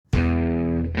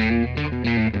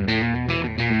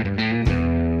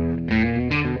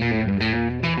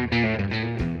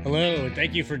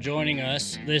Thank you for joining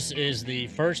us. This is the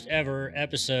first ever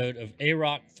episode of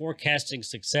ARAWC Forecasting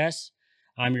Success.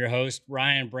 I'm your host,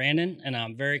 Ryan Brannan, and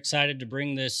I'm very excited to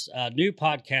bring this new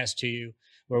podcast to you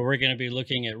where we're going to be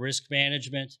looking at risk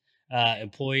management,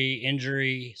 employee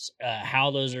injuries, how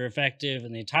those are effective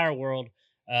in the entire world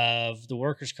of the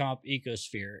workers' comp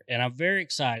ecosphere. And I'm very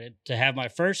excited to have my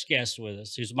first guest with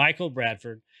us, who's Michael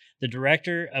Bradford, the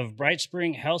director of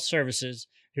BrightSpring Health Services,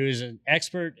 who is an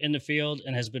expert in the field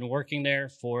and has been working there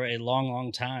for a long,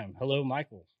 long time. Hello,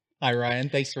 Michael. Hi, Ryan.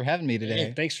 Thanks for having me Hey,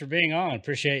 today. thanks for being on.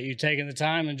 Appreciate you taking the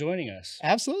time and joining us.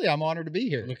 Absolutely. I'm honored to be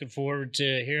here. Looking forward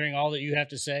to hearing all that you have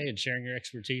to say and sharing your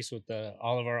expertise with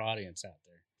all of our audience out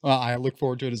there. Well, I look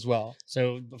forward to it as well.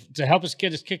 So, to help us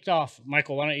get us kicked off,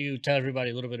 Michael, why don't you tell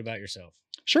everybody a little bit about yourself?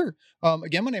 Sure.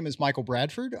 Again, my name is Michael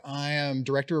Bradford. I am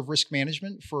Director of Risk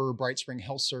Management for BrightSpring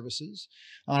Health Services.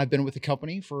 I've been with the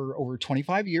company for over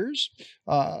 25 years,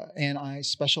 and I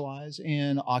specialize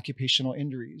in occupational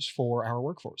injuries for our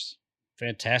workforce.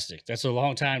 Fantastic. That's a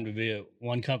long time to be at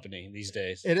one company these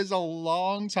days. It is a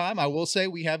long time. I will say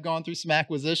we have gone through some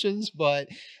acquisitions, but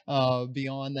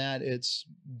beyond that, it's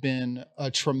been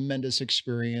a tremendous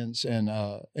experience and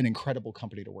an incredible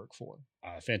company to work for.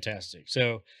 Fantastic.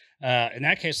 So, in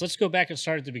that case, let's go back and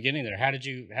start at the beginning there. How did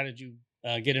you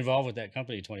get involved with that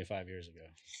company 25 years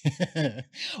ago?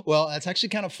 Well, that's actually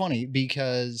kind of funny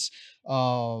because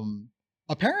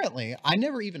apparently I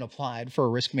never even applied for a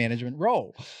risk management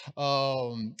role.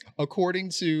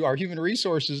 According to our human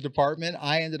resources department,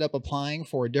 I ended up applying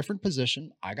for a different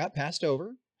position. I got passed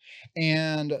over.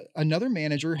 And another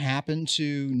manager happened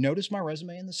to notice my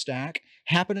resume in the stack,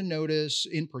 happened to notice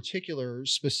in particular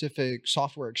specific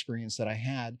software experience that I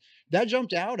had. That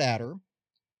jumped out at her.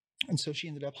 And so she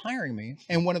ended up hiring me.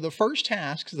 And one of the first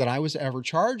tasks that I was ever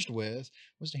charged with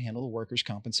was to handle the workers'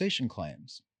 compensation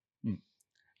claims.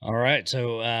 All right.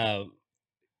 So,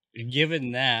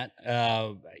 given that,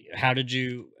 how did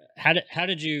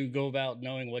you go about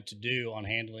knowing what to do on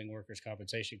handling workers'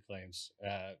 compensation claims,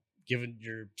 given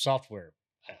your software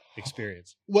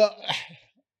experience? Well,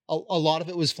 a lot of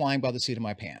it was flying by the seat of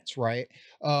my pants, right?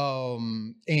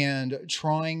 And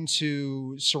trying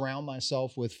to surround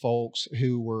myself with folks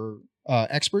who were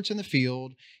experts in the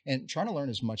field and trying to learn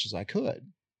as much as I could.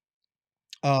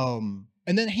 And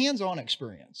then hands-on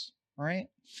experience, right?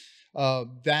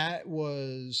 That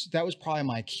was probably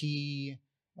my key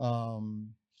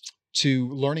to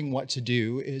learning what to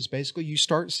do. Is basically you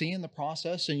start seeing the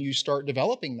process and you start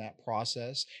developing that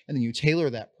process, and then you tailor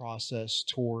that process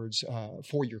towards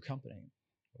for your company.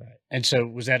 Right. And so,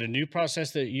 was that a new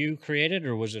process that you created,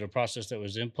 or was it a process that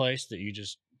was in place that you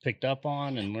just picked up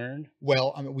on and learned?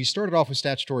 Well, I mean, we started off with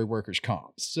statutory workers'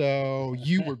 comp. So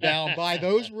you were bound by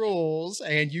those rules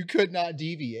and you could not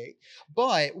deviate.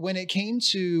 But when it came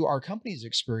to our company's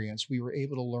experience, we were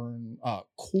able to learn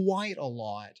quite a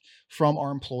lot from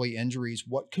our employee injuries.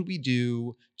 What could we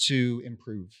do to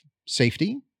improve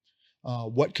safety?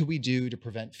 What could we do to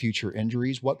prevent future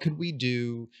injuries? What could we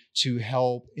do to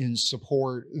help and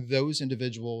support those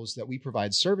individuals that we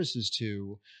provide services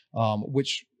to,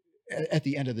 which at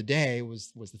the end of the day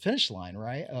was the finish line,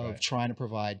 right? Of Right. trying to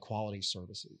provide quality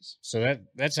services. So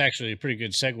that's actually a pretty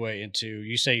good segue into,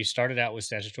 you say you started out with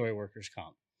statutory workers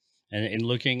comp and in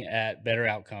looking at better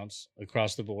outcomes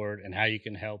across the board and how you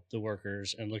can help the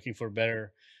workers and looking for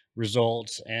better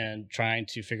results and trying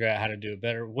to figure out how to do it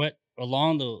better. What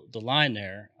along the line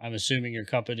there, I'm assuming your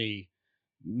company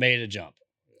made a jump.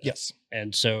 Yes.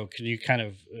 And so can you kind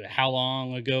of, how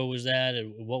long ago was that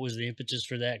and what was the impetus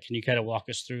for that? Can you kind of walk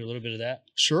us through a little bit of that?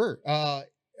 Sure.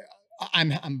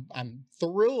 I'm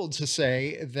thrilled to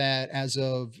say that as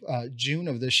of June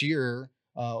of this year,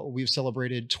 we've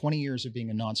celebrated 20 years of being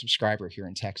a non-subscriber here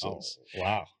in Oh, Texas.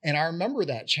 wow. And I remember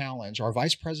that challenge. Our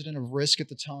vice president of risk at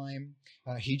the time,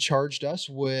 he charged us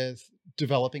with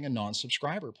developing a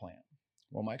non-subscriber plan.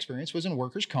 Well, my experience was in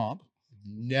workers' comp.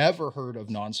 Never heard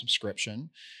of non-subscription.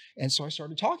 And so I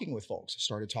started talking with folks. I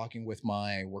started talking with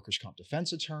my workers' comp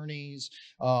defense attorneys,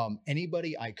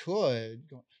 anybody I could.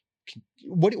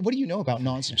 What do you know about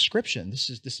non-subscription? This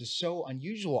is so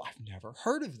unusual. I've never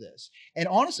heard of this. And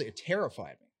honestly, it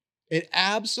terrified me. It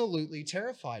absolutely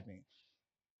terrified me.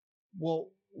 Well,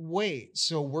 wait,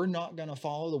 so we're not going to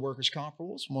follow the workers' comp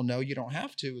rules? Well, no, you don't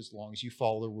have to, as long as you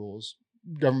follow the rules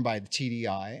governed by the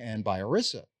TDI and by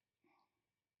ERISA.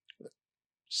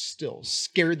 Still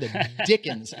scared the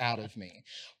dickens out of me.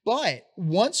 But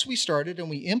once we started and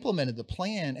we implemented the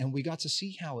plan and we got to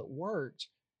see how it worked,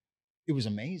 it was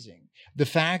amazing. The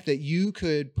fact that you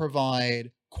could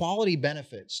provide quality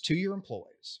benefits to your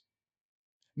employees,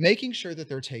 making sure that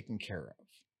they're taken care of.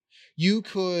 You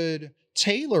could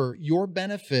tailor your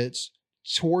benefits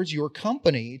towards your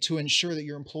company to ensure that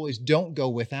your employees don't go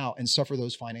without and suffer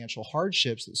those financial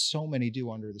hardships that so many do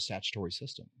under the statutory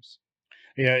systems.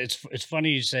 Yeah, it's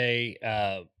funny you say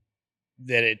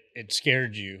that it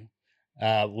scared you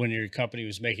when your company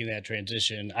was making that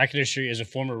transition. I can assure you, as a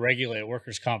former regulator,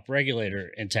 workers' comp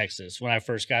regulator in Texas, when I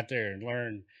first got there and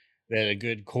learned that a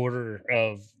good quarter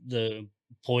of the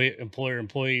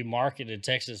employer-employee market in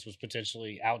Texas was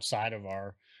potentially outside of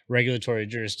our regulatory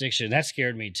jurisdiction, that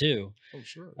scared me too. Oh,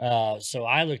 sure. So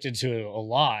I looked into it a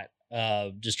lot,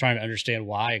 just trying to understand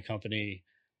why a company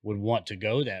would want to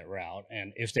go that route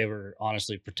and if they were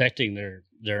honestly protecting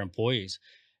their employees.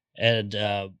 And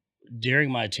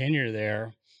during my tenure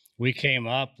there, we came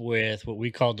up with what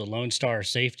we called the Lone Star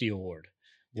Safety Award,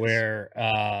 Yes.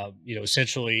 where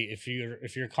essentially, if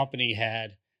your company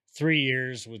had 3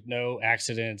 years with no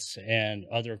accidents and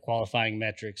other qualifying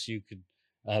metrics, you could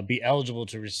be eligible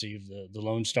to receive the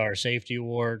Lone Star Safety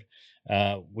Award.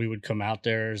 We would come out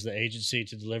there as the agency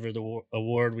to deliver the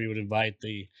award. We would invite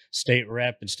the state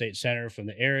rep and state senator from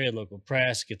the area, local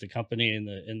press, get the company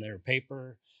in their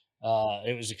paper.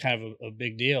 It was a kind of a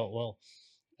big deal. Well,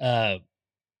 uh,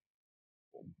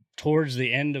 towards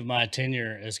the end of my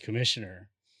tenure as commissioner,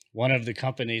 one of the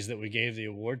companies that we gave the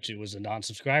award to was a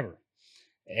non-subscriber,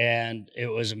 and it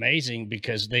was amazing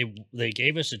because they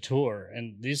gave us a tour,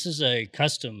 and this is a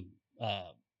custom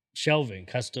shelving,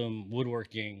 custom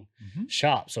woodworking Mhm.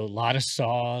 shop, so a lot of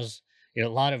saws, a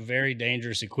lot of very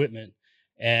dangerous equipment.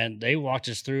 And they walked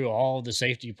us through all the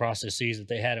safety processes that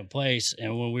they had in place.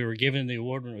 And when we were given the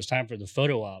award, when it was time for the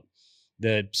photo op,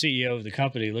 the CEO of the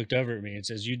company looked over at me and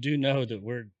says, "You do know that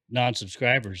we're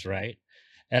non-subscribers, right?"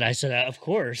 And I said, "Of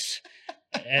course."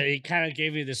 And he kind of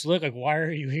gave me this look like, "Why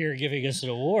are you here giving us an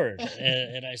award?"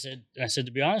 And I said,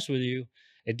 "To be honest with you,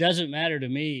 it doesn't matter to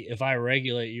me if I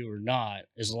regulate you or not,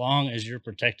 as long as you're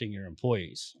protecting your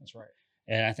employees." That's right.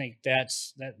 And I think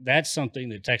that's something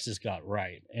that Texas got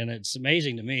right. And it's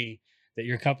amazing to me that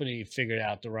your company figured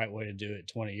out the right way to do it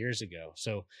 20 years ago.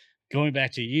 So going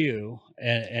back to you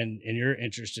and your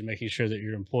interest in making sure that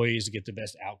your employees get the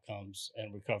best outcomes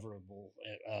and recoverable,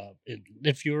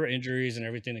 if fewer injuries and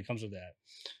everything that comes with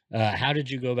that. How did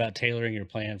you go about tailoring your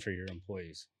plan for your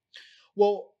employees?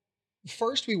 Well,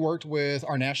 first we worked with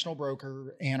our national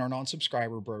broker and our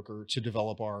non-subscriber broker to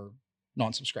develop our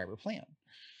non-subscriber plan.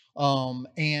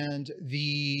 And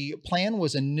the plan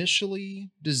was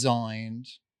initially designed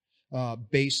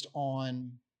based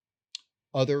on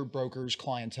other brokers'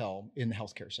 clientele in the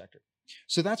healthcare sector.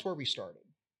 So that's where we started.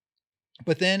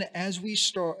 But then as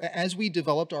we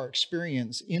developed our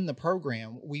experience in the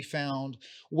program, we found,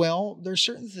 well, there's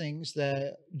certain things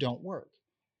that don't work.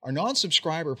 Our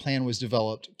non-subscriber plan was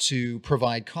developed to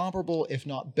provide comparable, if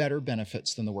not better,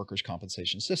 benefits than the workers'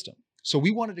 compensation system. So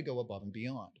we wanted to go above and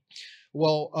beyond.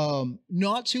 Well,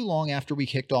 not too long after we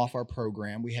kicked off our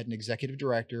program, we had an executive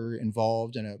director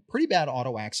involved in a pretty bad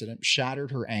auto accident,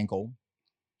 shattered her ankle,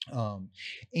 um,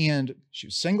 and she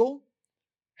was single,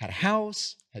 had a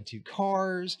house, had 2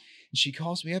 cars, and she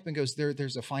calls me up and goes,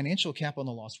 "There's a financial cap on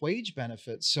the lost wage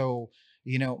benefit. So,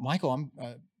 Michael, I'm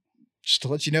just to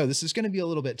let you know, this is going to be a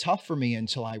little bit tough for me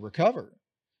until I recover."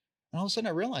 And all of a sudden,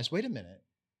 I realized, wait a minute,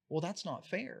 well, that's not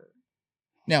fair.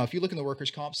 Now, if you look in the workers'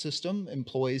 comp system,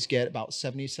 employees get about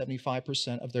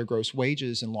 75% of their gross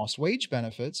wages and lost wage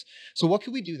benefits. So, what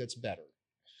could we do that's better?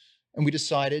 And we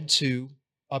decided to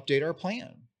update our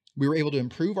plan. We were able to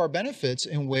improve our benefits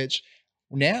in which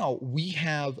now we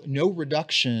have no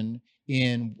reduction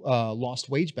in lost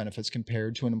wage benefits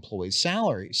compared to an employee's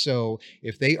salary. So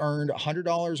if they earned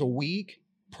 $100 a week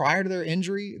prior to their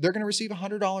injury, they're going to receive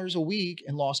 $100 a week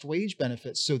in lost wage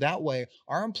benefits. So that way,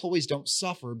 our employees don't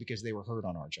suffer because they were hurt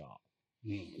on our job.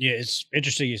 Yeah, it's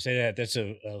interesting you say that. That's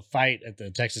a fight at the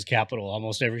Texas Capitol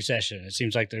almost every session. It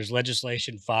seems like there's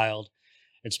legislation filed.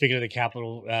 And speaking of the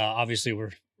Capitol, obviously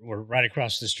we're right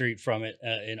across the street from it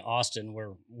in Austin,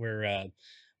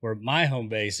 where my home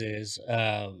base is,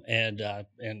 and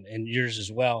yours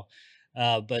as well.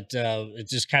 But it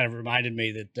just kind of reminded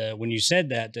me that when you said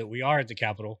that we are at the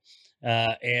Capitol,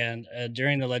 and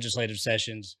during the legislative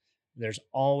sessions, there's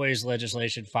always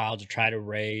legislation filed to try to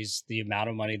raise the amount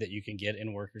of money that you can get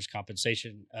in workers'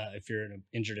 compensation if you're an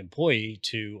injured employee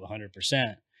to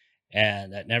 100%,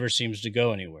 and that never seems to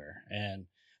go anywhere. And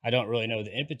I don't really know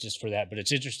the impetus for that, but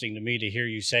it's interesting to me to hear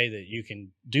you say that you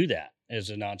can do that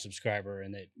as a non-subscriber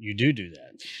and that you do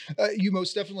that. You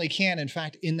most definitely can. In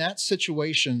fact, in that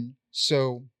situation,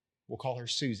 so we'll call her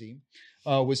Susie,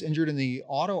 was injured in the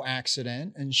auto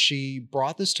accident, and she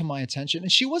brought this to my attention.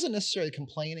 And she wasn't necessarily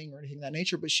complaining or anything of that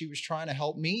nature, but she was trying to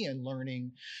help me in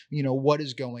learning, what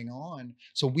is going on.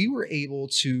 So we were able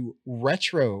to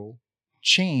retro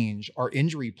change our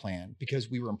injury plan because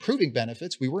we were improving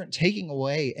benefits. We weren't taking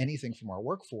away anything from our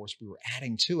workforce. We were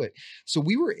adding to it. So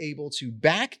we were able to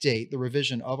backdate the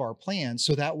revision of our plan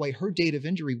so that way her date of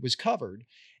injury was covered.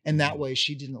 And that way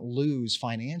she didn't lose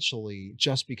financially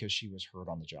just because she was hurt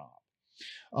on the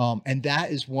job. And that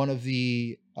is one of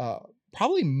the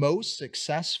probably most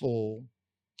successful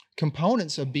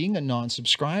components of being a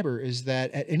non-subscriber is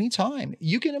that at any time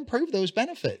you can improve those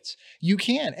benefits. You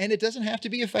can, and it doesn't have to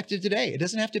be effective today. It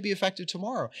doesn't have to be effective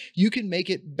tomorrow. You can make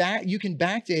it back. You can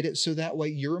backdate it so that way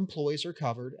your employees are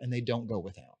covered and they don't go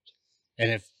without.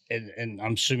 And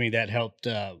I'm assuming that helped.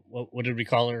 What did we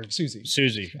call her? Susie.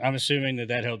 Susie. I'm assuming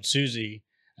that helped Susie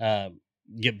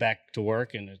get back to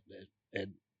work and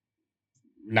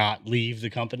not leave the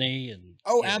company. And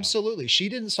absolutely. She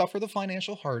didn't suffer the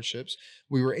financial hardships.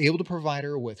 We were able to provide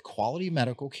her with quality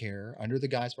medical care under the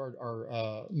guise of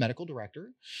our medical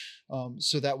director.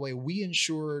 So that way we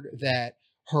ensured that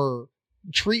her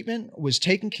treatment was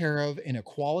taken care of in a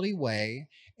quality way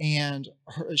and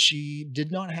she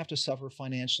did not have to suffer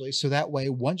financially. So that way,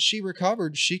 once she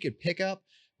recovered, she could pick up,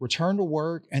 return to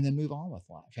work, and then move on with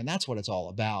life. And that's what it's all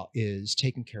about, is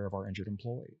taking care of our injured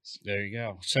employees. There you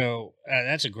go. So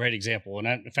that's a great example. And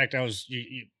in fact, I was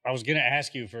going to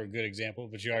ask you for a good example,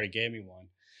 but you already gave me one.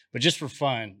 But just for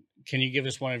fun, can you give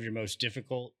us one of your most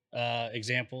difficult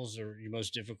examples or your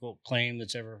most difficult claim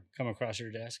that's ever come across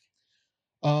your desk?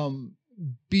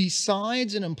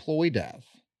 Besides an employee death,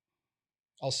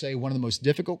 I'll say one of the most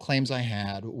difficult claims I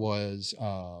had was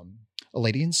a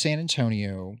lady in San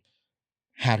Antonio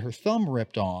had her thumb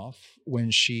ripped off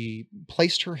when she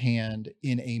placed her hand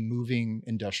in a moving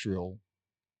industrial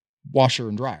washer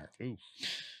and dryer.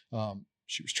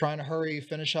 She was trying to hurry,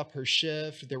 finish up her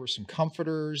shift. There were some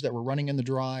comforters that were running in the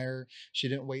dryer. She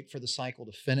didn't wait for the cycle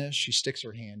to finish. She sticks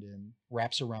her hand in,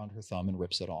 wraps around her thumb, and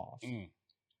rips it off.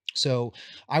 So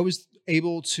I was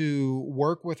able to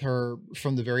work with her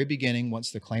from the very beginning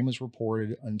once the claim was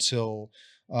reported until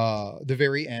the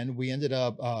very end. We ended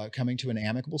up coming to an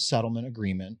amicable settlement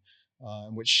agreement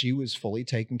in which she was fully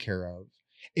taken care of.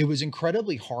 It was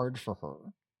incredibly hard for her.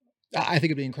 I think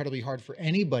it'd be incredibly hard for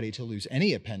anybody to lose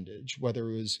any appendage, whether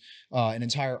it was an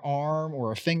entire arm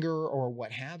or a finger or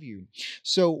what have you.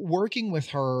 So working with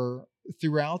her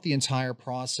throughout the entire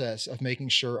process of making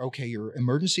sure, okay, your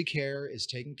emergency care is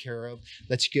taken care of.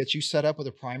 Let's get you set up with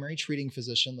a primary treating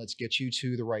physician. Let's get you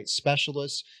to the right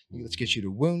specialist. Let's get you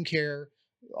to wound care,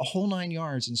 a whole 9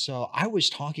 yards. And so I was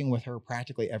talking with her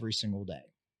practically every single day.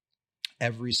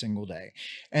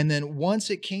 And then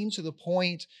once it came to the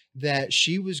point that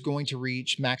she was going to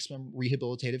reach maximum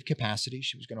rehabilitative capacity,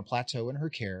 she was going to plateau in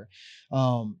her care,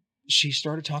 she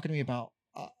started talking to me about,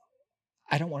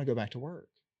 I don't want to go back to work.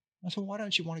 I said, why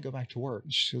don't you want to go back to work?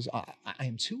 And she goes, I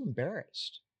am too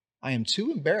embarrassed. I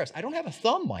don't have a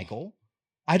thumb, Michael.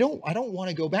 I don't want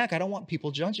to go back. I don't want people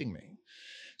judging me.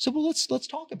 So, well, let's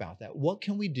talk about that. What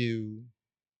can we do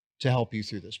to help you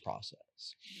through this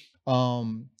process?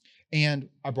 And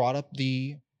I brought up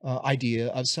the idea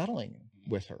of settling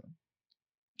with her.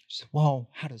 She said, well,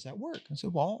 how does that work? I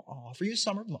said, well, I'll offer you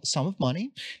some of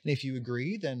money. And if you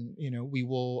agree, then, we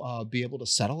will be able to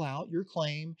settle out your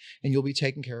claim and you'll be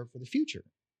taken care of for the future.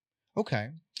 Okay.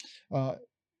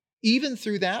 Even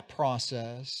through that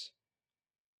process,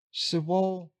 she said,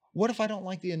 well, what if I don't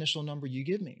like the initial number you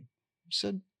give me? I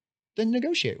said, then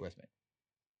negotiate with me.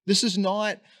 This is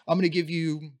not, I'm going to give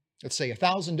you, let's say,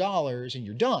 $1,000 and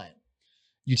you're done.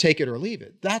 You take it or leave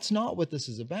it. That's not what this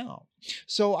is about.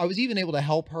 So I was even able to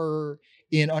help her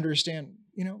in understand,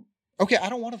 okay, I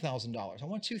don't want $1,000. I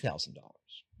want $2,000.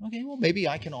 Okay, well, maybe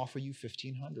I can offer you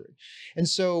 $1,500. And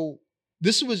so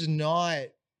this was not,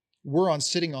 we're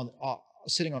sitting on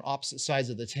opposite sides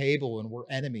of the table and we're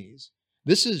enemies.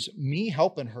 This is me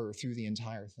helping her through the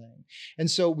entire thing. And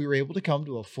so we were able to come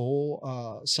to a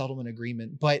full settlement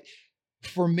agreement. But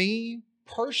for me,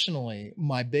 personally,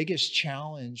 my biggest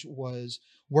challenge was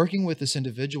working with this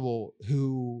individual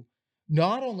who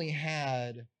not only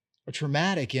had a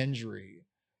traumatic injury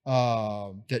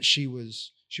that she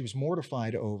was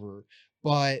mortified over,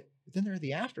 but then there are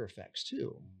the after effects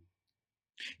too.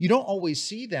 You don't always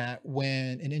see that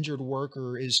when an injured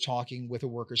worker is talking with a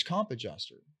workers' comp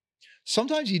adjuster.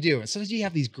 Sometimes you do, and sometimes you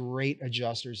have these great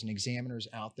adjusters and examiners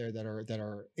out there that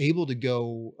are able to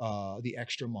go the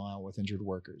extra mile with injured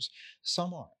workers.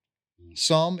 Some aren't.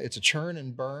 Some, it's a churn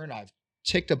and burn. I've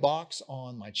ticked a box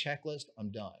on my checklist. I'm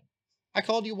done. I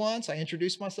called you once. I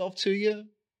introduced myself to you.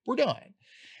 We're done.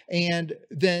 And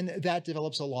then that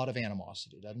develops a lot of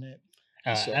animosity, doesn't it?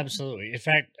 Absolutely. In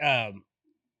fact,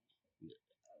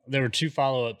 there were two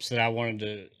follow-ups that I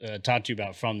wanted to talk to you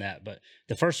about from that. But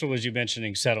the first one was you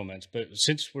mentioning settlements. But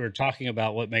since we're talking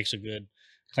about what makes a good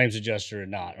claims adjuster or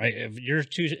not, right? If your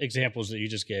two examples that you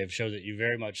just gave show that you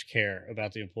very much care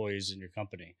about the employees in your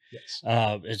company. Yes.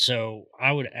 And so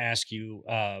I would ask you,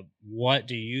 what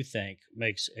do you think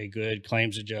makes a good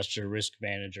claims adjuster, risk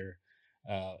manager?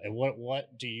 And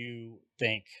what do you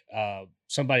think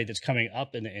somebody that's coming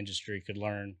up in the industry could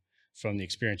learn from the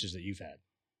experiences that you've had?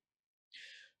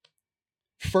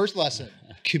 First lesson,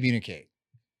 communicate.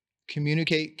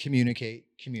 Communicate, communicate,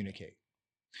 communicate.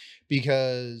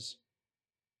 Because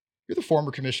you're the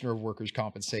former commissioner of workers'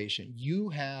 compensation. You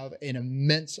have an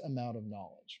immense amount of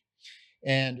knowledge.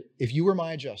 And if you were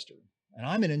my adjuster and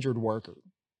I'm an injured worker,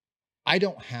 I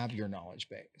don't have your knowledge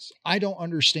base. I don't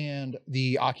understand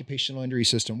the occupational injury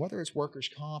system, whether it's workers'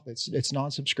 comp, it's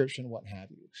non-subscription, what have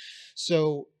you.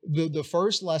 So the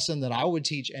first lesson that I would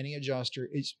teach any adjuster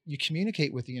is you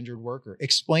communicate with the injured worker.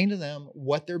 Explain to them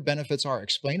what their benefits are,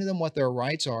 explain to them what their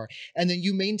rights are, and then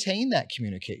you maintain that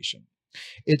communication.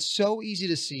 It's so easy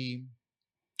to see.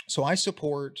 So I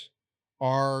support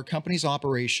our company's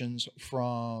operations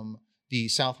from the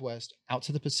Southwest out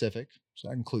to the Pacific. So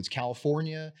that includes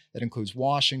California, that includes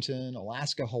Washington,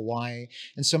 Alaska, Hawaii.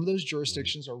 And some of those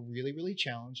jurisdictions are really, really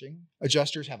challenging.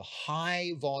 Adjusters have a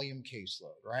high volume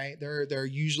caseload, right? They're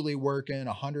usually working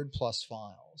 100 plus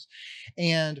files.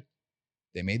 And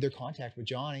they made their contact with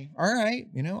Johnny. All right,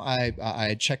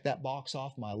 I checked that box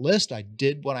off my list. I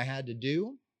did what I had to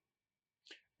do.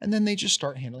 And then they just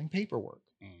start handling paperwork.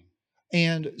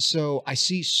 And so I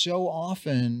see so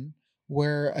often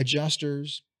where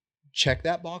adjusters check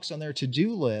that box on their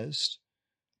to-do list,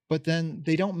 but then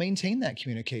they don't maintain that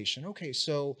communication. Okay,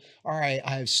 so, all right,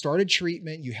 I've started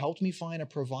treatment. You helped me find a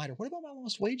provider. What about my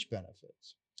lost wage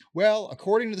benefits? Well,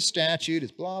 according to the statute,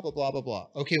 it's blah, blah, blah, blah, blah.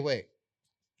 Okay, wait.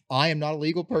 I am not a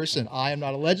legal person. I am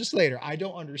not a legislator. I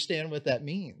don't understand what that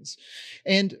means.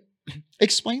 And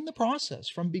explain the process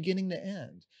from beginning to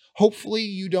end. Hopefully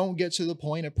you don't get to the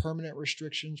point of permanent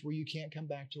restrictions where you can't come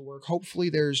back to work. Hopefully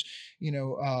there's,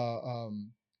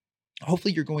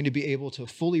 hopefully you're going to be able to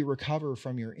fully recover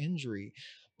from your injury,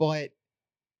 but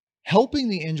helping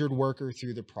the injured worker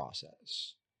through the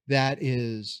process, that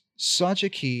is such a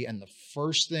key. And the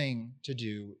first thing to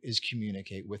do is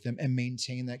communicate with them and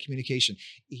maintain that communication,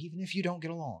 even if you don't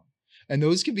get along. And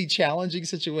those can be challenging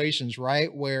situations,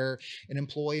 right? Where an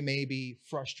employee may be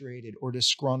frustrated or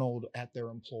disgruntled at their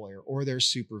employer or their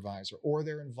supervisor or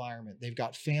their environment. They've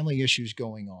got family issues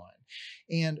going on.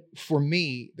 And for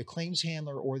me, the claims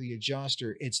handler or the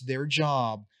adjuster, it's their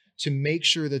job to make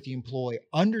sure that the employee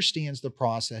understands the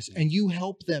process and you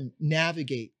help them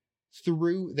navigate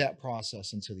through that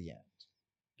process until the end.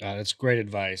 That's great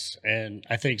advice. And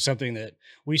I think something that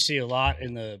we see a lot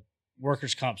in the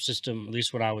workers' comp system, at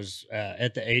least when I was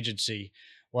at the agency,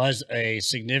 was a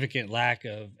significant lack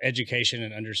of education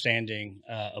and understanding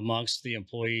amongst the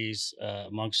employees,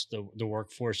 amongst the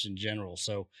workforce in general.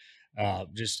 So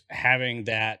just having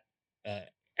that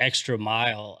extra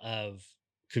mile of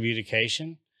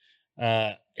communication,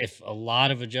 if a lot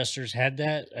of adjusters had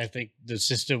that, I think the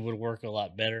system would work a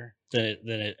lot better than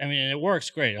it. I mean, it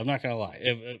works great. I'm not going to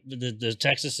lie. The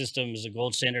Texas system is a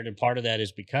gold standard, and part of that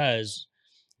is because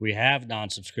we have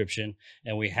non-subscription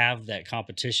and we have that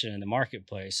competition in the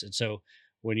marketplace. And so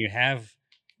when you have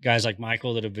guys like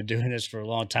Michael that have been doing this for a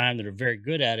long time, that are very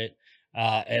good at it,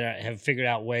 and have figured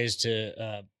out ways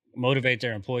to motivate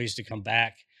their employees to come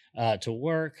back to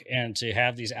work and to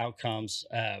have these outcomes,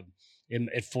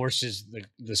 it forces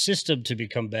the system to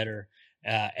become better,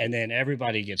 and then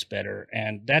everybody gets better.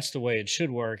 And that's the way it should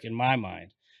work in my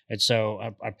mind. And so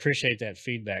I appreciate that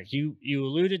feedback. You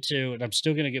alluded to, and I'm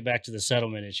still going to get back to the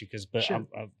settlement issue but Sure.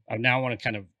 I now want to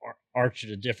kind of arch it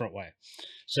a different way.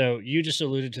 So you just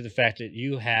alluded to the fact that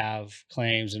you have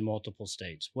claims in multiple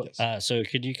states. Yes. So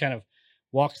could you kind of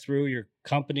walk through your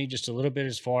company just a little bit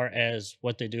as far as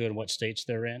what they do and what states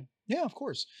they're in? Yeah, of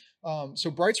course. So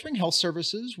BrightSpring Health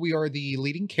Services, we are the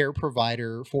leading care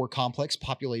provider for complex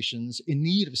populations in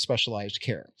need of specialized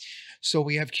care. So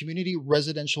we have community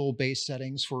residential based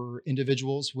settings for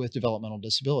individuals with developmental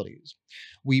disabilities.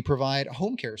 We provide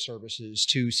home care services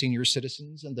to senior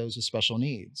citizens and those with special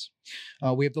needs.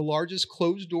 We have the largest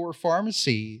closed door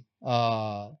pharmacy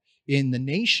in the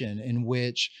nation, in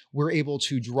which we're able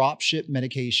to drop ship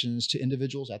medications to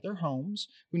individuals at their homes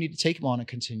who need to take them on a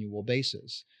continual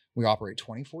basis. We operate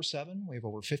 24/7. We have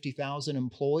over 50,000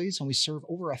 employees, and we serve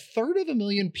over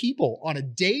 1/3 people on a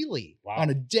daily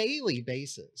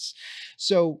basis.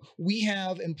 So we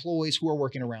have employees who are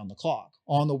working around the clock,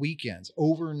 on the weekends,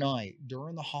 overnight,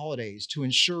 during the holidays, to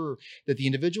ensure that the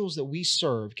individuals that we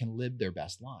serve can live their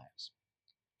best lives.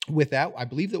 With that, I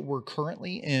believe that we're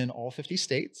currently in all 50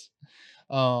 states.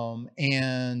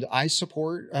 And I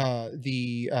support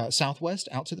the Southwest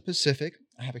out to the Pacific.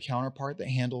 I have a counterpart that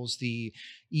handles the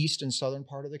east and southern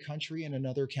part of the country, and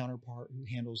another counterpart who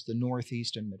handles the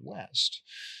Northeast and Midwest.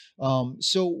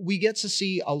 So we get to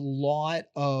see a lot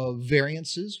of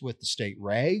variances with the state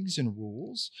regs and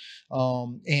rules,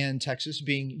 and Texas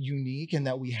being unique in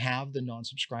that we have the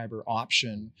non-subscriber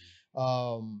option.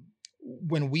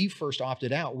 When we first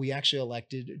opted out, we actually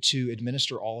elected to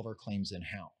administer all of our claims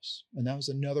in-house. And that was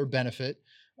another benefit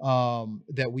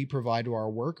that we provide to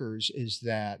our workers, is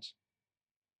that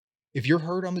if you're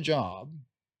hurt on the job,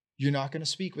 you're not going to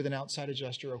speak with an outside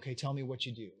adjuster. Okay, tell me what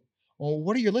you do. Well,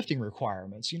 what are your lifting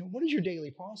requirements? What is your daily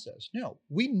process? No,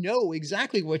 we know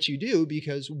exactly what you do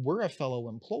because we're a fellow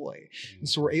employee. And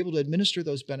so we're able to administer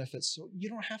those benefits. So you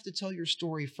don't have to tell your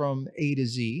story from A to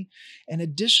Z. And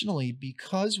additionally,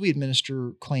 because we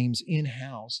administer claims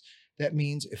in-house, that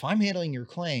means if I'm handling your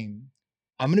claim,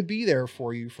 I'm going to be there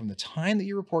for you from the time that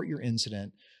you report your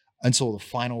incident until the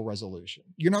final resolution.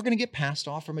 You're not going to get passed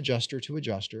off from adjuster to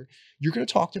adjuster. You're going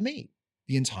to talk to me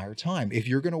the entire time. If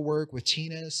you're going to work with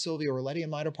Tina, Sylvia, or Letty in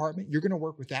my department, you're going to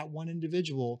work with that one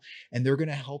individual, and they're going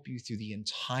to help you through the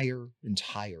entire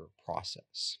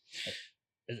process.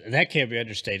 That can't be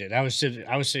understated. I was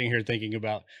sitting here thinking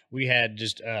about, we had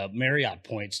just Marriott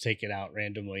points taken out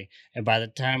randomly, and by the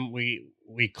time we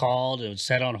called and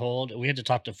set on hold, we had to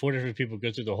talk to 4 different people,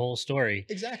 go through the whole story.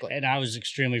 Exactly. And I was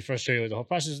extremely frustrated with the whole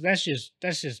process. That's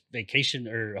just vacation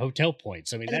or hotel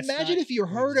points. I mean, and imagine if you're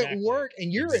hurt at work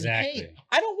and you're in pain.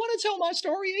 I don't want to tell my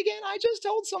story again. I just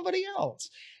told somebody else.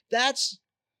 That's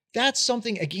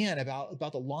something, again,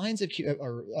 about the lines of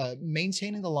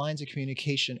maintaining the lines of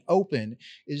communication open,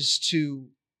 is to,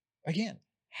 again,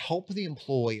 help the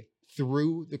employee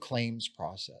through the claims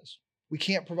process. We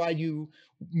can't provide you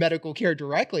medical care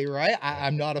directly, right?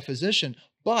 I'm not a physician,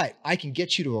 but I can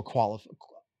get you to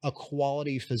a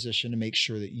quality physician to make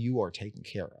sure that you are taken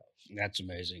care of. That's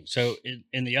amazing. So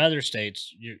in the other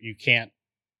states, you can't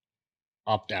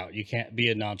opt out. You can't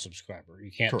be a non-subscriber.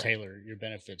 You can't Correct. tailor your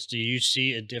benefits. Do you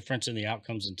see a difference in the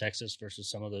outcomes in Texas versus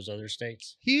some of those other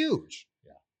states? Huge.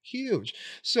 Yeah. Huge.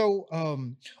 So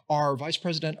our vice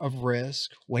president of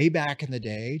risk, way back in the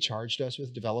day, charged us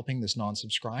with developing this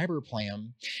non-subscriber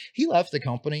plan. He left the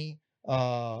company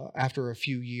after a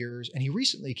few years, and he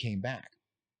recently came back.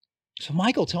 So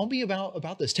Michael, tell me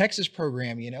about this Texas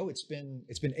program. It's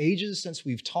been ages since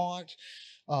we've talked.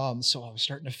 So I was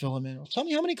starting to fill him in. Tell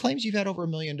me how many claims you've had over $1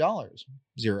 million.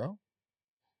 0.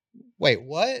 Wait,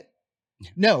 what?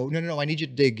 No. I need you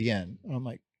to dig in. And I'm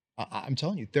like, I'm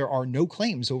telling you, there are no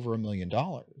claims over $1 million.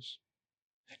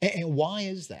 And why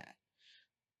is that?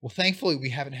 Well, thankfully, we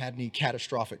haven't had any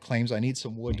catastrophic claims. I need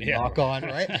some wood to knock on,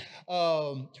 right?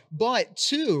 But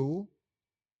 2,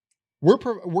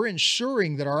 we're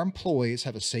ensuring that our employees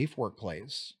have a safe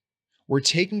workplace. We're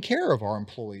taking care of our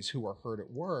employees who are hurt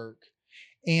at work.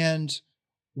 And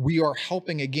we are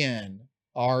helping, again,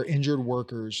 our injured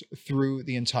workers through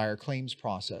the entire claims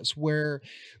process, where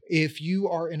if you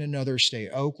are in another state,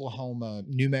 Oklahoma,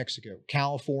 New Mexico,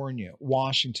 California,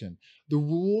 Washington, the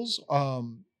rules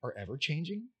are ever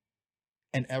changing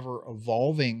and ever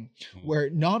evolving,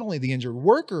 where not only the injured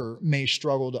worker may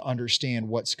struggle to understand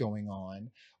what's going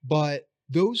on, but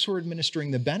those who are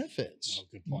administering the benefits. Oh,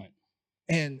 good point.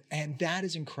 And that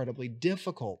is incredibly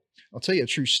difficult. I'll tell you a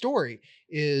true story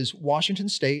is Washington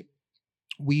State.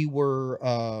 We were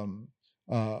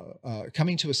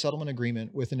coming to a settlement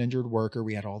agreement with an injured worker.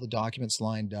 We had all the documents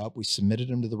lined up. We submitted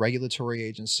them to the regulatory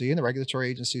agency, and the regulatory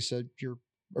agency said, your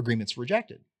agreement's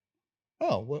rejected.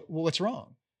 Oh, what's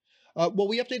wrong? Well,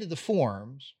 we updated the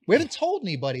forms. We haven't told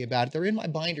anybody about it. They're in my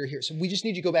binder here. So we just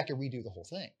need you to go back and redo the whole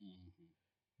thing.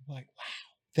 Mm-hmm. Like, wow.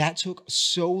 That took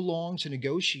so long to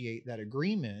negotiate that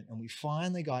agreement, and we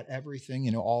finally got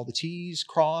everything, all the T's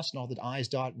crossed and all the I's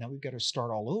dotted. Now we've got to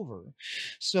start all over.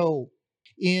 So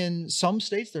in some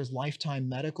states, there's lifetime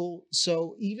medical.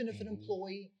 So even if an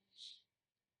employee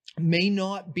may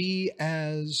not be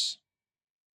as,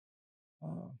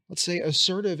 let's say,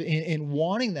 assertive in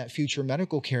wanting that future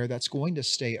medical care, that's going to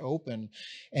stay open.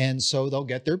 And so they'll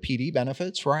get their PD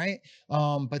benefits, right?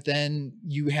 But then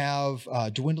you have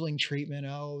dwindling treatment.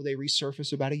 Oh, they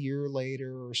resurface about a year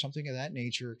later or something of that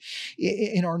nature.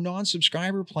 In our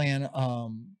non-subscriber plan,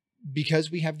 because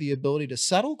we have the ability to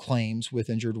settle claims with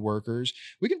injured workers,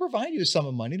 we can provide you a sum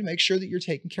of money to make sure that you're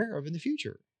taken care of in the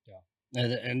future.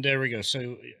 Yeah. And there we go.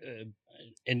 So,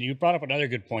 and you brought up another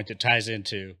good point that ties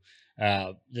into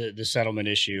the settlement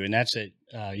issue, and that's that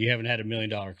you haven't had $1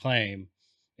 million claim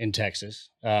in Texas.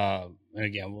 And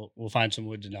again, we'll find some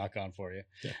wood to knock on for you.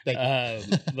 Yeah, thank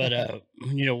you.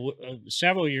 But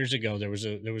several years ago, there was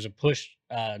a push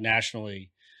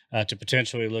nationally to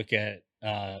potentially look at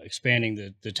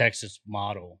expanding the Texas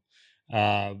model,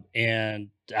 and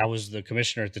I was the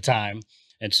commissioner at the time,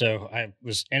 and so I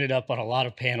was ended up on a lot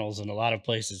of panels and a lot of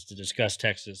places to discuss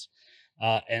Texas,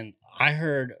 and I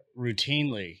heard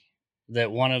routinely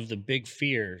that one of the big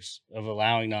fears of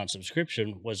allowing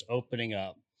non-subscription was opening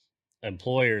up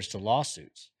employers to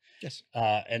lawsuits. Yes.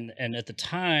 And at the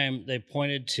time, they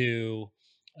pointed to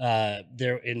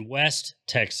there in West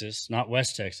Texas, not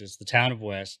West Texas, the town of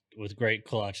West with great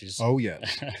kolaches. Oh,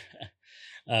 yes.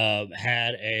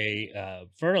 Had a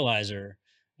fertilizer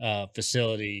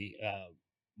facility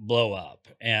blow up,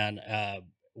 and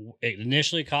it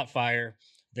initially caught fire.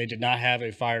 They did not have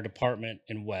a fire department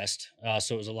in West,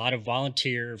 so it was a lot of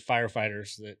volunteer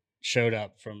firefighters that showed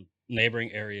up from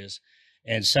neighboring areas,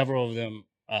 and several of them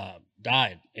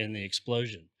died in the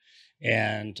explosion.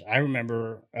 And I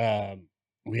remember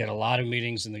we had a lot of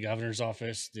meetings in the governor's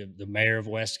office. The mayor of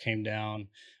West came down.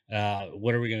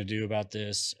 What are we going to do about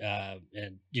this?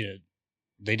 And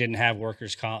they didn't have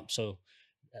workers' comp, so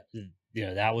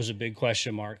that was a big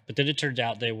question mark. But then it turned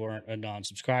out they weren't a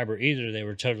non-subscriber either; they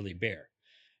were totally bare.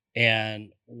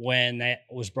 And when that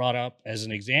was brought up as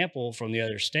an example from the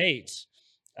other states,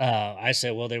 I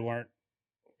said, well, they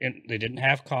didn't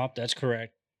have comp. That's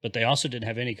correct. But they also didn't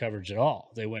have any coverage at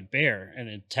all. They went bare. And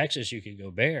in Texas, you could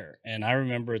go bare. And I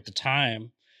remember at the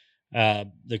time,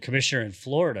 the commissioner in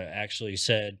Florida actually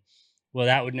said, well,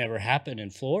 that would never happen in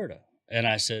Florida. And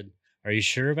I said, are you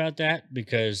sure about that?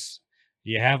 Because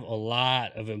you have a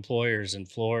lot of employers in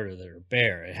Florida that are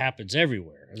bare. It happens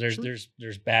everywhere. There's Sure.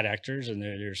 there's bad actors, and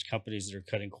there's companies that are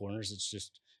cutting corners. It's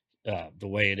just the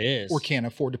way it is, Or can't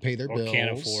afford to pay their or bills.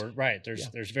 can't afford. Right. Yeah.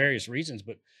 There's various reasons,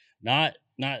 but not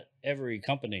every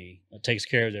company takes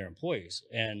care of their employees.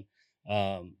 And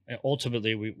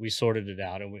ultimately, we sorted it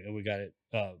out, and we got it.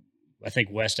 I think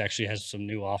West actually has some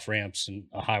new off ramps and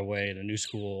a highway and a new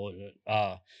school.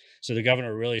 So the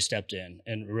governor really stepped in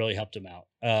and really helped them out.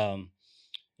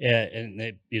 And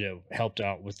they helped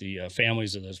out with the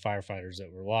families of those firefighters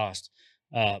that were lost.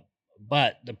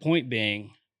 But the point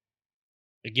being,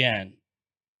 again,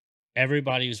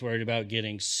 everybody was worried about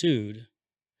getting sued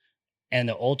and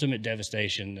the ultimate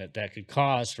devastation that could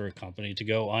cause for a company to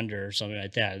go under or something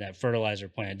like that. And that fertilizer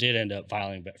plant did end up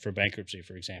filing for bankruptcy,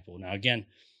 for example. Now, again,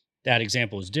 that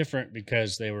example is different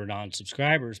because they were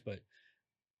non-subscribers, but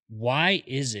why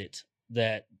is it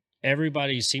that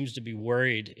everybody seems to be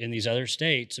worried in these other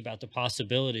states about the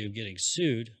possibility of getting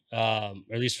sued, or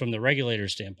at least from the regulator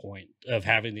standpoint of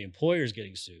having the employers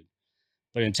getting sued?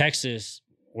 But in Texas,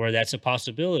 where that's a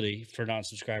possibility for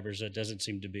non-subscribers, that doesn't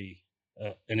seem to be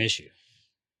an issue.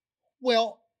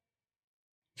 Well,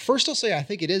 first I'll say I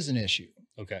think it is an issue,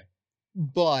 Okay.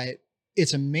 but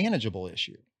it's a manageable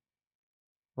issue,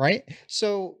 right?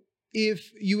 So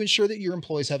if you ensure that your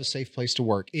employees have a safe place to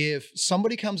work, if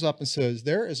somebody comes up and says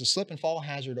there is a slip and fall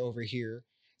hazard over here,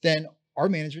 then our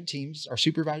management teams, our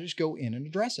supervisors go in and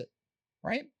address it,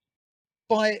 right?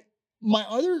 But my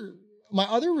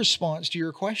other response to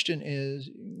your question is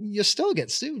you still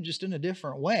get sued, just in a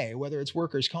different way, whether it's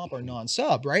workers' comp or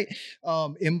non-sub, right?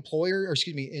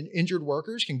 Injured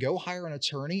workers can go hire an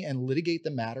attorney and litigate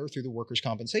the matter through the workers'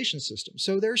 compensation system.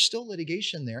 So there's still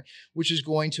litigation there, which is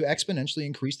going to exponentially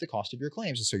increase the cost of your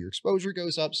claims. And so your exposure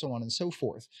goes up, so on and so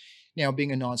forth. Now,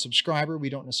 being a non-subscriber, we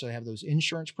don't necessarily have those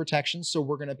insurance protections, so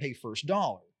we're going to pay first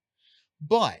dollar.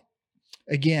 But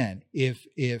again, if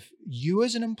you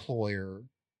as an employer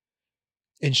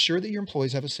ensure that your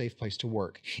employees have a safe place to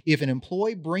work. If an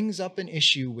employee brings up an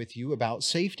issue with you about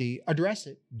safety, address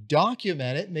it,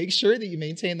 document it, make sure that you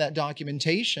maintain that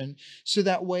documentation so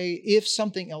that way, if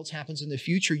something else happens in the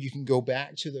future, you can go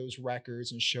back to those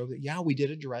records and show that, yeah, we did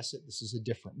address it. This is a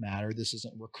different matter. This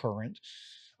isn't recurrent.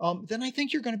 Then I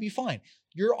think you're going to be fine.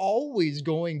 You're always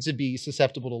going to be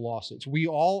susceptible to lawsuits. We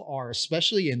all are,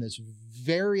 especially in this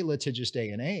very litigious day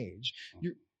and age.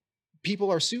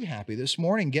 People are sue happy. This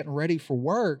morning, getting ready for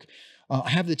work, I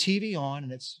have the TV on,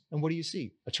 and what do you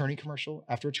see? Attorney commercial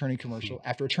after attorney commercial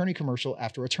after attorney commercial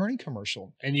after attorney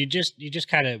commercial. And you just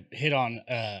kind of hit on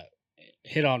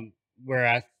where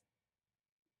I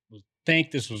think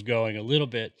this was going a little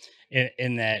bit,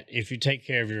 in that if you take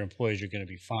care of your employees, you're going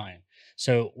to be fine.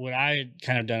 So what I had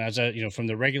kind of done as a, from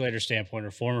the regulator standpoint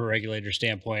or former regulator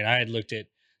standpoint, I had looked at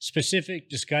specific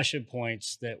discussion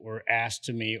points that were asked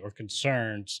to me or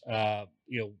concerns,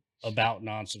 about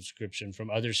non-subscription from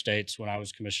other states when I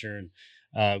was commissioner and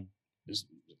uh, s-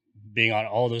 being on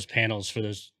all those panels for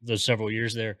those several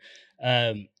years there.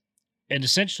 Um, and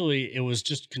essentially, it was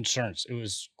just concerns. It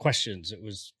was questions. It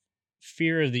was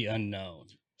fear of the unknown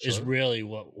is Sure. really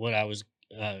what I was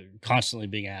constantly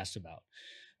being asked about.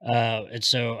 And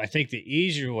so I think the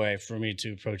easier way for me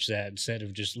to approach that instead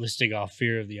of just listing off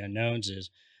fear of the unknowns is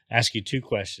ask you two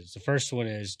questions. The first one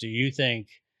is, do you think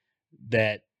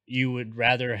that you would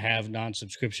rather have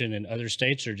non-subscription in other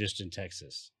states or just in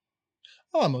Texas?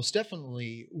 Oh, I most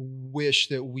definitely wish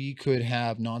that we could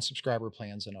have non-subscriber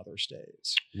plans in other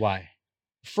states. Why?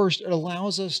 First, it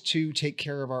allows us to take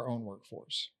care of our own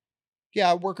workforce.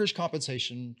 Yeah, workers'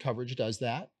 compensation coverage does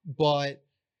that. But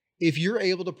if you're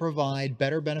able to provide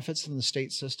better benefits than the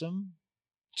state system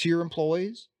to your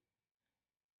employees,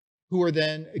 who are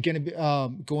then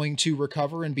going to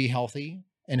recover and be healthy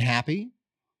and happy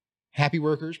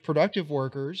workers, productive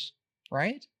workers,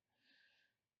 right?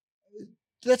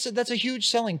 That's a huge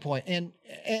selling point,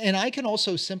 and I can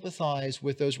also sympathize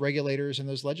with those regulators and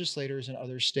those legislators in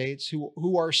other states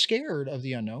who are scared of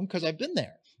the unknown because I've been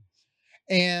there.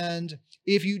 And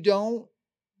if you don't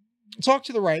talk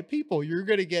to the right people, you're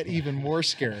going to get even more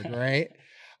scared, right?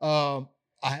 Um,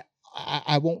 I,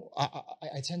 I won't. I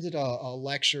attended a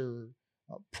lecture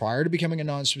prior to becoming a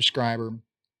non-subscriber,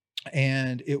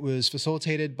 and it was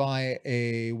facilitated by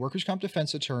a workers' comp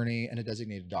defense attorney and a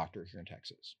designated doctor here in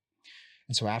Texas.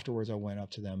 And so afterwards, I went up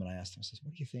to them and I asked them, I said,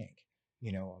 "What do you think?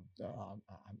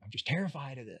 I'm just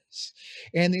terrified of this."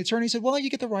 And the attorney said, "Well, you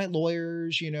get the right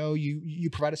lawyers, you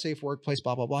provide a safe workplace,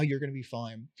 blah, blah, blah, you're going to be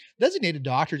fine." Designated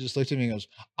doctor just looked at me and goes,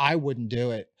 "I wouldn't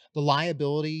do it. The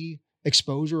liability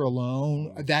exposure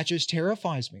alone, Mm. that just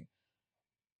terrifies me."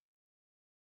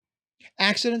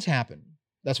 Accidents happen.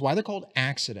 That's why they're called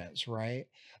accidents, right?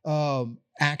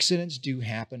 Accidents do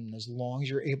happen. And as long as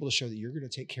you're able to show that you're going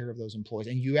to take care of those employees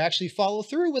and you actually follow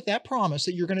through with that promise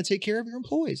that you're going to take care of your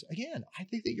employees, again, I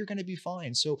think that you're going to be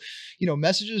fine. So,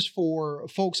 messages for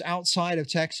folks outside of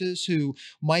Texas who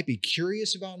might be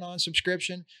curious about non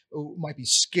subscription, who might be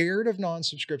scared of non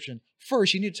subscription.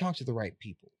 First, you need to talk to the right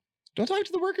people. Don't talk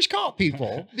to the workers' comp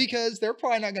people because they're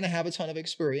probably not going to have a ton of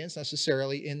experience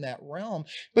necessarily in that realm,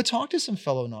 but talk to some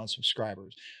fellow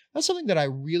non-subscribers. That's something that I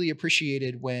really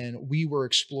appreciated when we were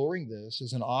exploring this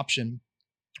as an option,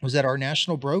 was that our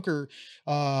national broker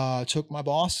took my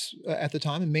boss at the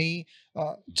time and me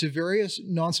to various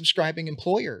non-subscribing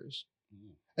employers.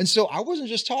 And so I wasn't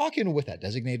just talking with that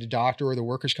designated doctor or the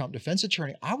workers' comp defense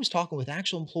attorney. I was talking with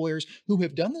actual employers who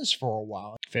have done this for a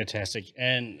while. Fantastic.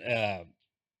 And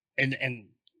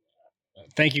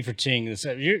thank you for teeing this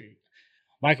up.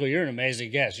 Michael, you're an amazing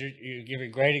guest. You're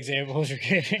giving great examples. You're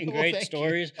giving Well, great thank you.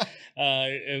 stories,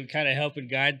 and kind of helping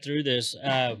guide through this.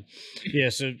 Yeah.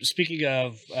 So speaking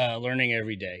of learning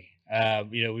every day,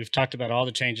 we've talked about all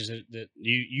the changes that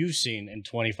you've seen in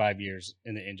 25 years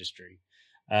in the industry,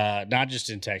 not just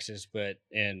in Texas, but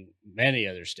in many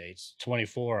other states.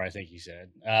 24, I think you said.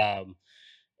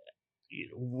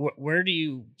 Where do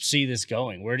you see this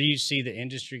going? Where do you see the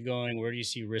industry going? Where do you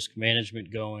see risk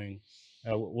management going?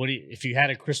 What do you, if you had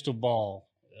a crystal ball,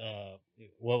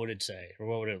 what would it say or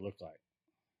what would it look like?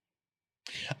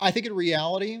 I think in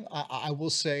reality, I will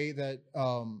say that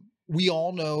we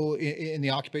all know in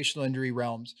the occupational injury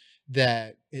realms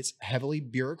that it's heavily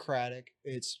bureaucratic.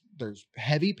 There's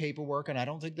heavy paperwork, and I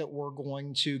don't think that we're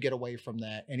going to get away from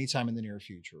that anytime in the near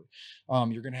future.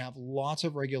 You're going to have lots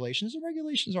of regulations, and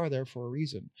regulations are there for a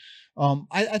reason.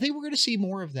 I think we're going to see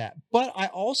more of that, but I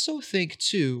also think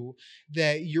too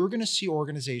that you're going to see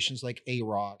organizations like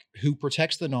ARAWC, who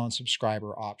protects the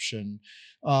non-subscriber option.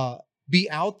 Be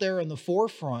out there in the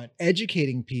forefront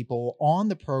educating people on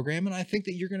the program, and I think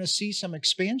that you're going to see some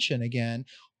expansion again,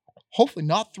 hopefully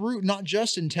not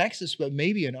just in Texas but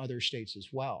maybe in other states as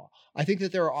well. I think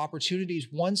that there are opportunities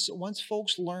once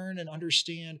folks learn and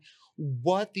understand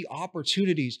what the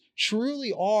opportunities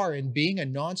truly are in being a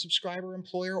non-subscriber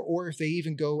employer, or if they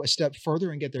even go a step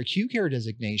further and get their Q care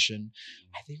designation.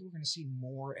 I think we're going to see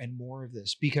more and more of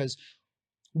this because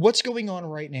what's going on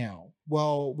right now?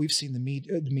 Well, we've seen the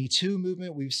Me Too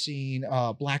movement. We've seen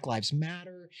Black Lives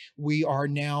Matter. We are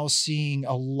now seeing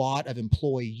a lot of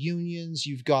employee unions.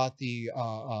 You've got the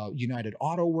United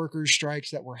Auto Workers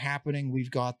strikes that were happening. We've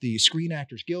got the Screen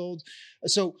Actors Guild.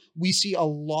 So we see a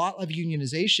lot of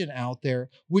unionization out there,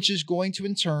 which is going to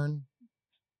in turn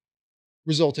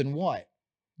result in what?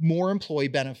 More employee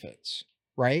benefits,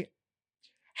 right?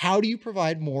 How do you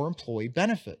provide more employee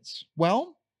benefits?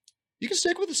 Well, you can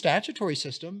stick with the statutory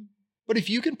system, but if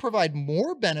you can provide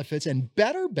more benefits and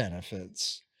better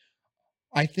benefits,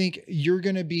 I think you're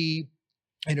going to be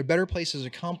in a better place as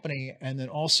a company. And then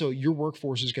also your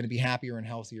workforce is going to be happier and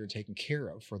healthier and taken care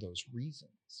of for those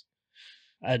reasons.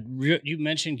 You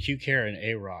mentioned Q Care and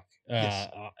AROC. Yes.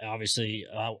 Obviously,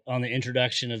 on the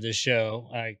introduction of this show,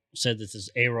 I said this is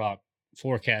AROC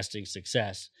Forecasting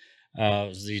Success.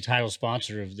 Is the title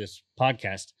sponsor of this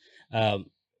podcast. Um,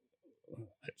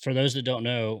 for those that don't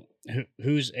know,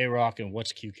 who's AROC and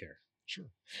what's Q Care?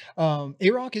 Sure.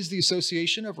 ARAWC is the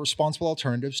Association of Responsible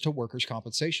Alternatives to Workers'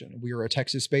 Compensation. We are a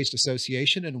Texas-based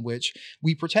association in which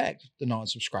we protect the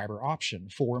non-subscriber option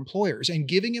for employers and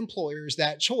giving employers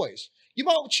that choice. You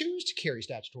might choose to carry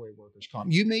statutory workers'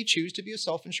 comp. You may choose to be a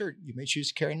self-insured. You may choose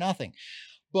to carry nothing.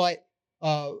 But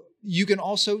you can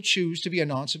also choose to be a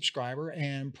non-subscriber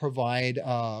and provide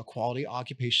quality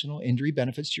occupational injury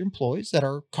benefits to your employees that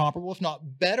are comparable, if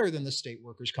not better, than the state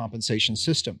workers' compensation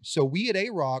system. So we at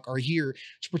AROC are here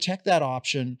to protect that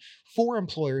option for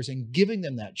employers and giving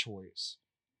them that choice.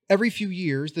 Every few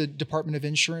years, the Department of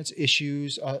Insurance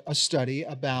issues a study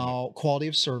about quality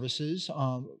of services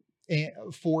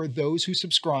for those who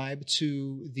subscribe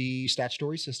to the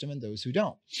statutory system and those who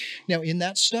don't. Now, in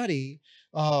that study,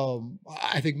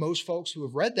 I think most folks who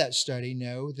have read that study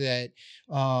know that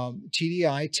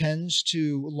TDI tends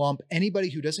to lump anybody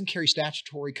who doesn't carry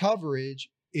statutory coverage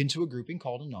into a grouping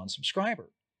called a non-subscriber.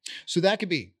 So that could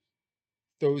be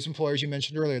those employers you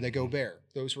mentioned earlier that go bare,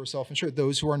 those who are self-insured,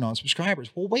 those who are non-subscribers.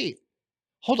 Well, wait,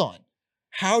 hold on.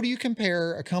 How do you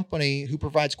compare a company who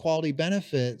provides quality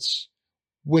benefits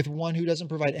with one who doesn't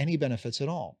provide any benefits at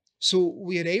all? So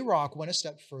we at AROC went a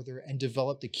step further and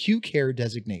developed the Q-Care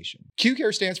designation.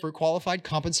 Q-Care stands for Qualified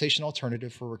Compensation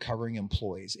Alternative for Recovering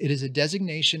Employees. It is a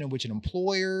designation in which an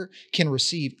employer can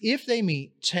receive if they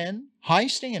meet 10 high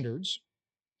standards.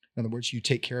 In other words, you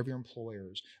take care of your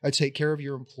employers, take care of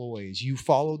your employees, you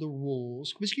follow the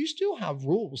rules, because you still have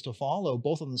rules to follow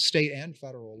both on the state and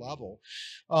federal level.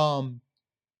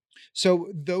 So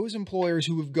those employers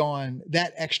who have gone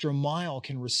that extra mile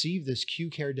can receive this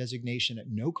Q-Care designation at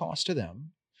no cost to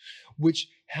them, which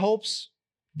helps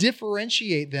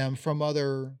differentiate them from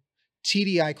other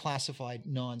TDI classified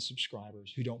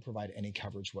non-subscribers who don't provide any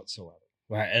coverage whatsoever.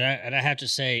 Right, and I have to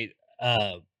say,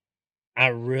 I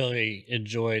really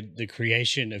enjoyed the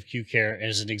creation of Q Care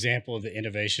as an example of the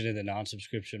innovation in the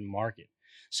non-subscription market.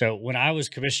 So when I was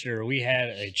commissioner, we had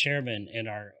a chairman in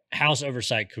our House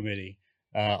Oversight Committee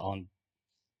on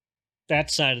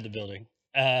that side of the building,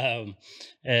 and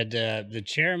the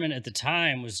chairman at the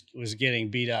time was getting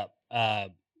beat up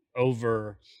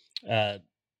over uh,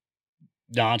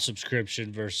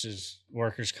 non-subscription versus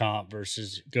workers' comp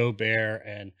versus go bear,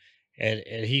 and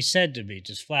he said to me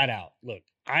just flat out, "Look,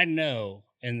 I know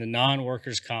in the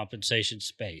non-workers' compensation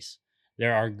space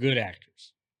there are good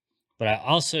actors, but I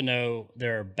also know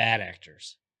there are bad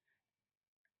actors.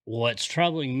 What's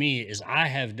troubling me is I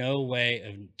have no way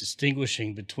of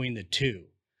distinguishing between the two.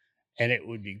 And it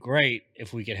would be great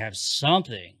if we could have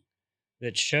something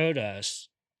that showed us,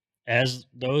 as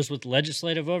those with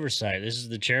legislative oversight. This is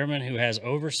the chairman who has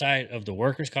oversight of the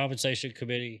Workers' Compensation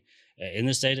Committee in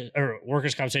the state, or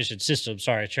Workers' Compensation System,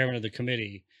 sorry, chairman of the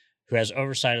committee who has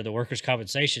oversight of the Workers'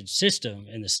 Compensation System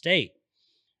in the state.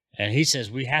 And he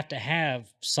says we have to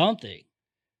have something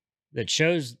that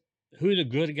shows who the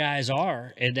good guys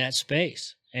are in that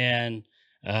space. And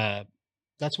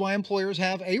that's why employers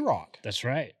have AROC. That's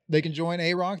right. They can join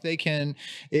AROC. They can,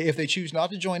 if they choose not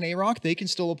to join AROC, they can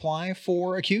still apply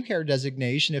for a Q-Care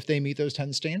designation if they meet those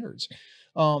 10 standards.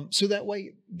 So that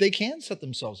way they can set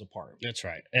themselves apart. That's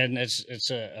right. And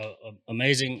it's a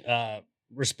amazing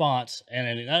response,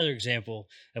 and another example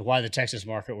of why the Texas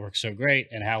market works so great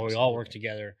and how we all work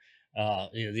together.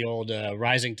 The old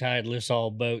rising tide lifts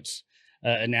all boats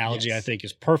analogy, yes, I think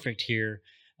is perfect here.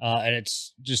 And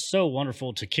it's just so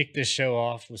wonderful to kick this show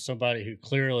off with somebody who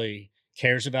clearly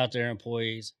cares about their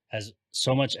employees, has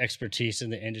so much expertise in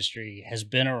the industry, has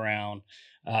been around,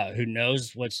 who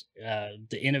knows what's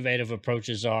the innovative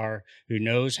approaches are, who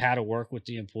knows how to work with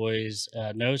the employees,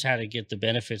 knows how to get the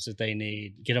benefits that they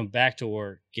need, get them back to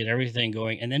work, get everything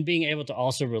going, and then being able to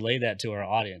also relay that to our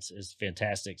audience is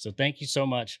fantastic. So thank you so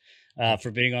much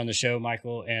for being on the show,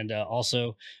 Michael. And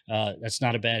also, that's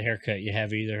not a bad haircut you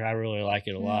have either. I really like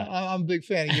it a lot. I'm a big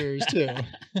fan of yours too.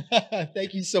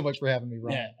 Thank you so much for having me,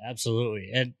 Ryan. Yeah, absolutely.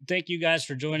 And thank you guys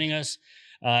for joining us.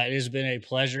 It has been a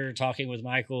pleasure talking with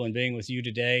Michael and being with you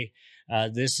today.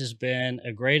 This has been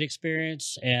a great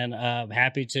experience, and I'm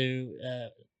happy to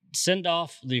send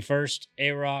off the first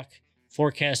AROC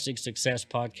Forecasting Success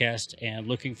podcast, and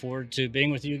looking forward to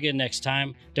being with you again next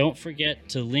time. Don't forget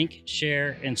to link,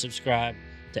 share, and subscribe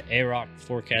to ARAWC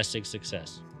Forecasting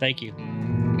Success. Thank you.